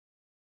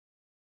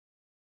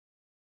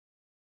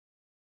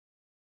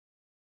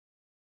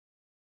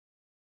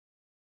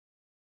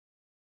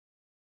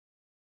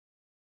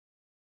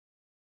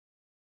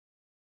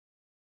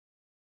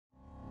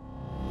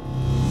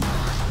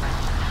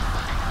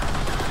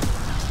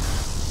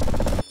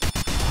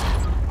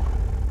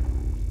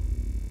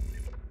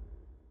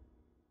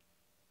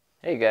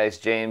Hey guys,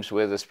 James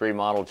with Esprit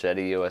Model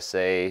Jeti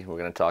USA. We're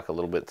going to talk a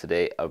little bit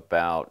today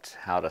about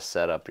how to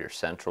set up your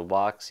central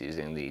box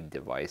using the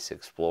Device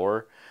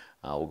Explorer.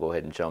 We'll go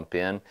ahead and jump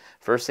in.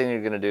 First thing you're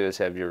going to do is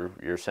have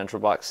your central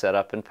box set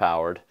up and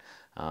powered.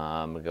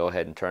 We'll go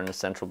ahead and turn the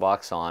central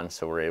box on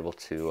so we're able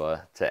to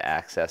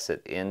access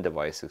it in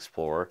Device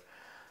Explorer.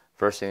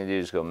 First thing to do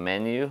is go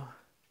Menu,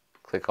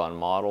 click on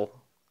Model,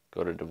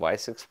 go to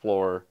Device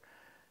Explorer,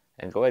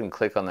 and go ahead and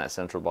click on that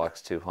Central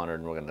Box 200,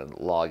 and we're going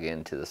to log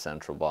into the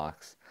Central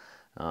Box.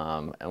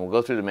 And we'll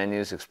go through the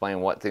menus, explain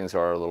what things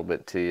are a little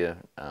bit to you.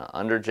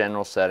 Under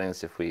General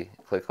Settings, if we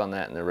click on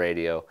that in the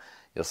radio,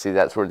 you'll see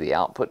that's where the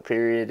output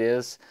period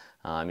is.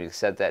 You can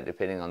set that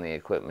depending on the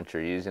equipment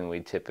you're using. We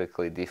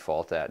typically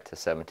default that to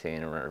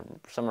 17 or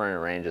somewhere in a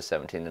range of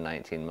 17 to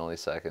 19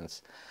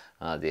 milliseconds.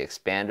 The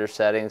expander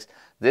settings,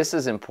 this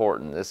is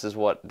important. This is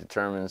what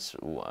determines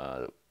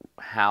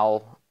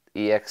how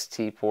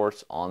EXT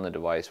ports on the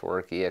device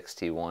work,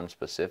 EXT1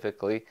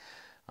 specifically.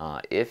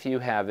 If you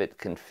have it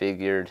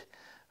configured,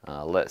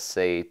 let's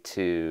say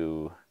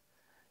to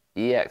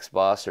EX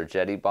bus or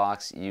Jeti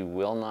box, you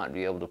will not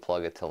be able to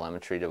plug a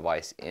telemetry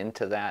device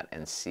into that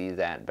and see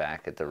that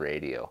back at the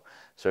radio.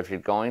 So if you're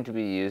going to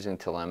be using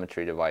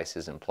telemetry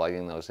devices and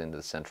plugging those into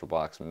the central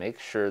box,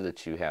 make sure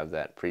that you have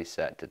that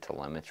preset to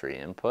telemetry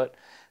input.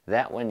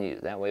 That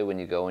way when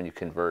you go and you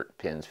convert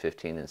pins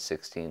 15 and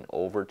 16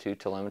 over to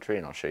telemetry,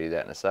 and I'll show you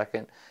that in a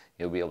second,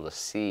 you'll be able to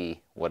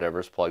see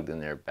whatever's plugged in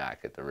there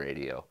back at the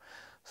radio.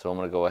 So I'm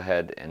going to go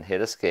ahead and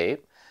hit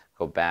escape,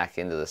 go back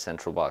into the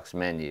central box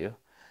menu,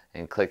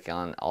 and click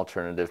on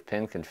alternative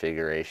pin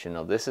configuration.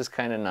 Now this is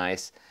kind of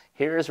nice.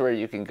 Here is where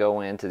you can go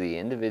into the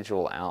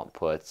individual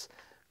outputs,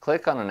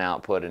 click on an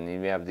output, and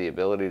you have the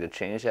ability to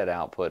change that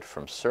output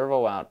from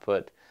servo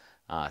output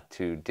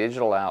to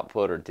digital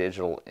output or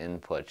digital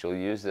input. You'll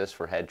use this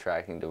for head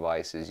tracking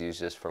devices, use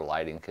this for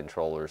lighting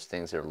controllers,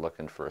 things that are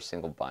looking for a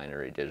single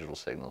binary digital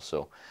signal.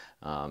 So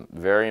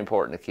very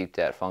important to keep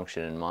that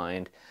function in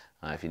mind.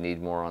 If you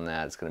need more on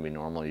that, it's going to be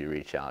normal. You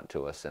reach out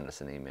to us, send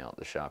us an email at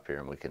the shop here,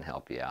 and we can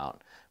help you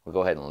out. We'll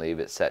go ahead and leave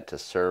it set to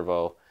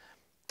servo.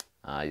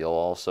 You'll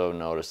also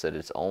notice that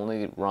it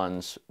only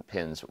runs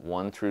pins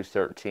 1 through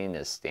 13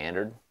 as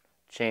standard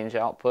change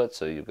output.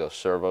 So you go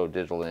servo,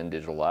 digital in,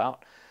 digital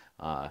out.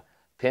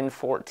 Pin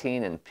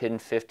 14 and pin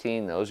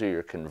 15, those are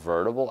your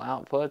convertible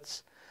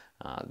outputs.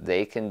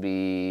 They can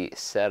be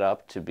set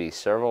up to be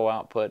servo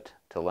output,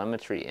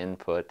 telemetry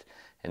input,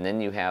 and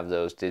then you have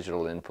those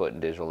digital input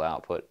and digital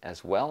output,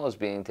 as well as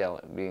being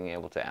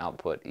able to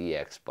output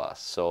EX bus.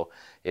 So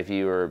if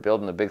you were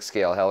building a big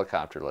scale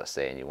helicopter, let's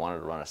say, and you wanted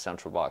to run a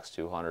central box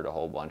 200, a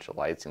whole bunch of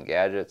lights and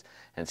gadgets,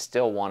 and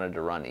still wanted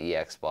to run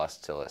EX bus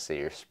to, let's say,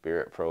 your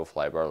Spirit Pro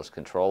flybarless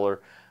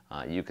controller,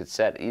 you could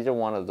set either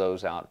one of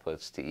those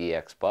outputs to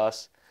EX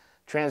bus,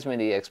 transmit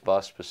EX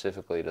bus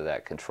specifically to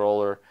that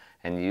controller,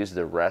 and use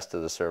the rest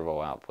of the servo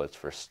outputs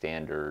for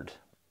standard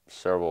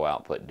servo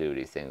output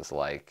duty, things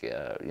like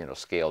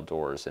scale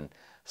doors and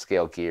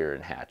scale gear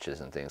and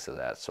hatches and things of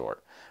that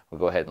sort. We'll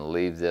go ahead and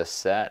leave this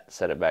set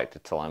it back to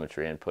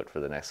telemetry input for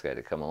the next guy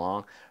to come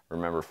along.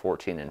 Remember,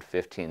 14 and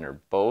 15 are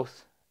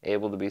both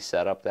able to be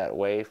set up that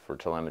way for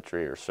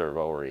telemetry or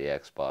servo or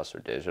EX bus or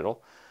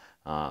digital.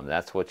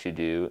 That's what you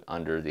do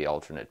under the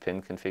alternate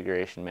pin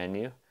configuration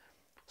menu.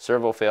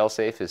 Servo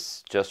Failsafe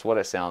is just what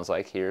it sounds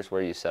like. Here's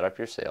where you set up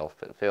your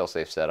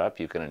Failsafe setup.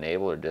 You can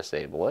enable or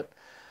disable it.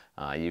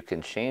 You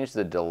can change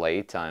the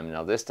delay time.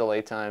 Now this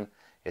delay time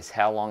is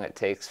how long it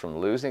takes from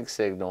losing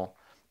signal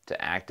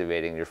to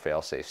activating your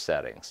failsafe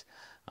settings.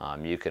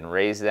 You can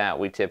raise that.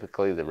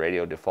 The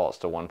radio defaults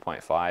to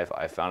 1.5.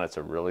 I found it's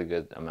a really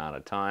good amount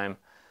of time.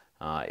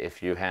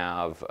 If you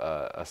have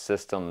a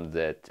system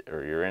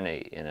or you're in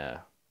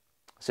a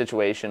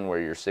situation where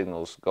your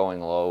signal's going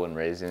low and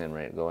raising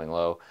and going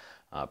low,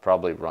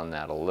 probably run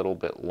that a little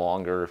bit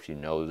longer if you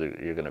know that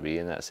you're going to be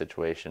in that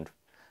situation.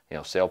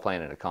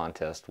 Sailplane in a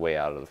contest way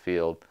out of the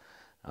field.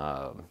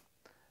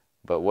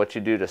 But what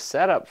you do to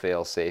set up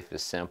Failsafe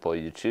is simple.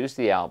 You choose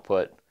the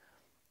output,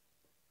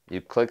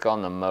 you click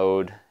on the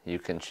mode, you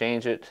can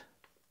change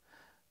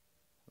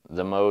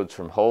the modes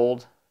from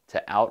hold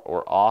to out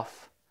or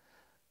off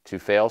to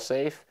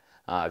Failsafe.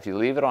 If you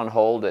leave it on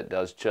hold, it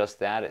does just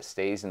that. It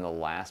stays in the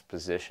last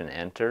position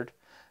entered.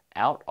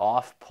 Out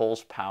off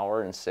pulls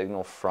power and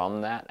signal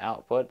from that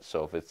output.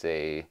 So if it's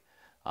a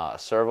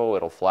servo,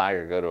 it'll flag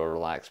or go to a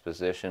relaxed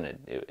position.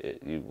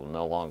 You will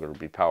no longer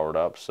be powered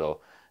up, so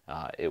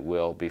it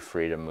will be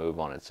free to move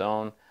on its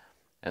own.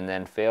 And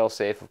then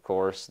Failsafe, of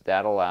course,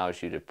 that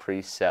allows you to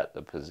preset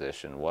the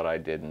position. What I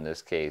did in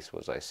this case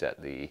was I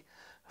set the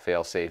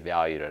Failsafe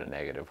value to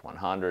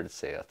 -100,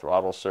 say a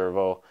throttle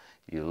servo.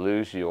 You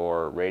lose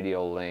your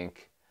radio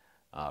link,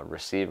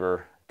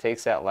 receiver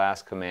takes that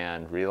last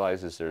command,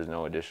 realizes there's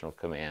no additional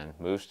command,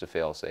 moves to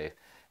Failsafe,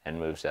 and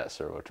moves that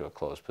servo to a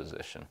closed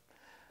position.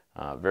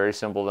 Very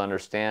simple to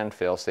understand.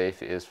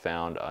 Failsafe is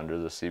found under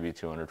the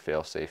CB200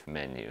 Failsafe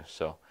menu.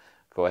 So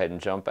go ahead and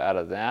jump out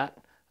of that.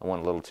 I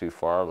went a little too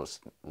far. Let's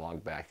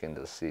log back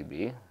into the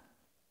CB.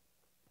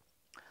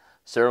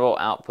 Servo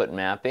output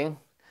mapping.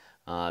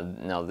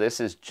 Now this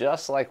is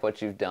just like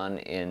what you've done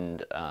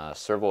in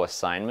servo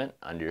assignment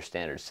under your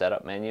standard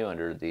setup menu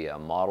under the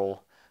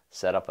model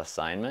setup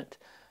assignment.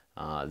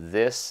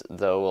 This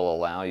though will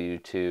allow you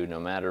to, no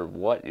matter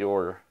what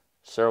your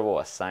servo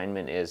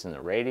assignment is in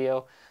the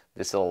radio,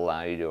 this will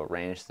allow you to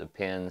arrange the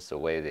pins the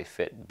way they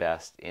fit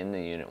best in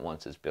the unit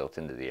once it's built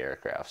into the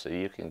aircraft. So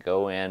you can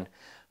go in,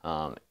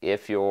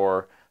 if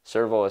your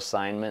servo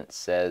assignment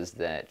says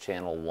that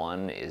channel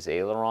 1 is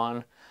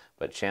aileron,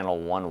 but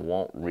channel 1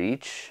 won't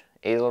reach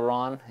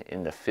aileron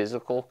in the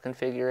physical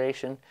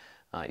configuration,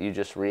 you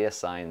just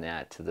reassign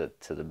that to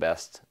the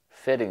best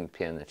fitting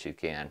pin that you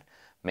can,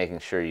 making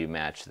sure you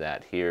match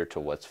that here to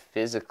what's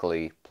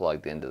physically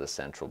plugged into the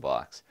central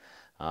box.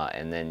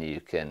 And then you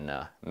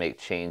can make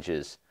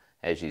changes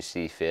as you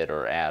see fit,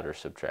 or add or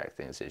subtract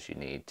things as you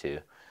need to.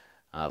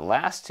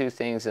 Last two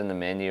things in the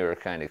menu are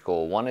kind of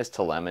cool. One is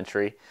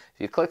telemetry.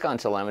 If you click on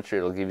telemetry,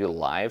 it'll give you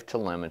live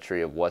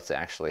telemetry of what's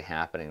actually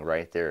happening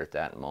right there at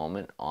that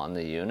moment on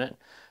the unit.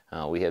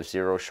 We have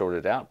 0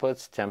 shorted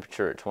outputs,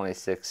 temperature at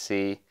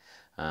 26°C,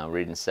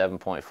 reading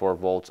 7.4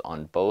 volts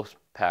on both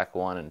pack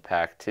 1 and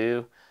pack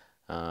 2,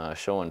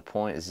 showing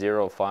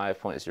 0.05,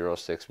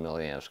 0.06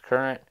 milliamps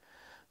current,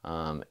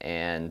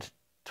 and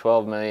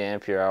 12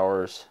 milliampere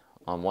hours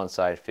on one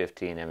side,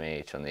 15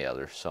 mAh on the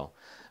other. So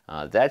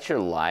that's your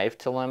live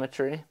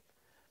telemetry.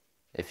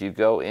 If you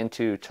go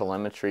into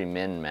telemetry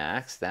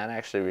min-max, that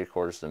actually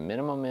records the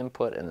minimum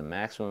input and the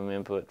maximum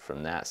input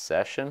from that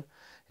session.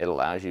 It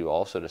allows you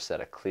also to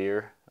set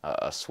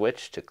a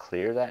switch to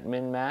clear that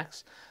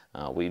min-max.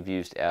 We've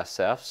used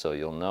SF, so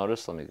you'll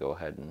notice, let me go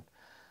ahead and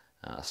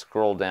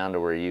scroll down to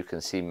where you can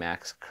see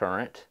max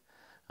current.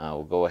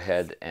 We'll go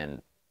ahead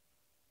and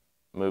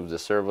move the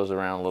servos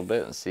around a little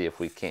bit and see if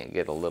we can't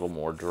get a little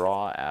more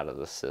draw out of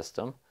the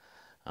system.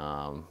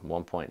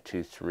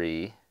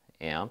 1.23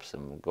 amps,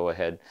 and we'll go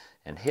ahead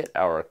and hit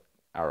our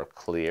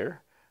clear,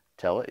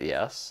 tell it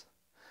yes,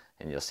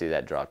 and you'll see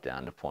that drop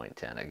down to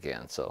 0.10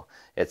 again. So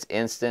it's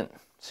instant.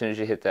 As soon as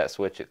you hit that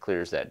switch, it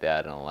clears that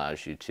data and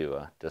allows you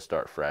to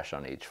start fresh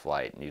on each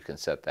flight. And you can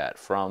set that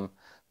from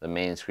the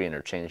main screen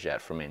or change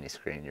that from any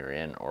screen you're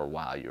in or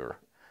while you're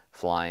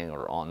flying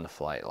or on the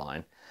flight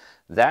line.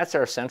 That's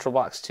our Central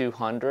Box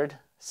 200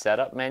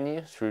 setup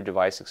menu through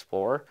Device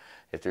Explorer.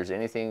 If there's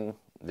anything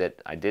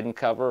that I didn't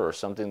cover or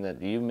something that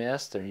you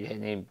missed or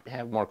you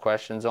have more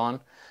questions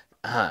on,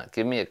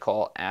 give me a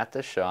call at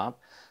the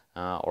shop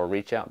or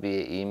reach out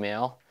via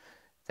email.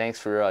 Thanks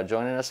for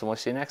joining us, and we'll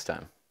see you next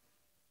time.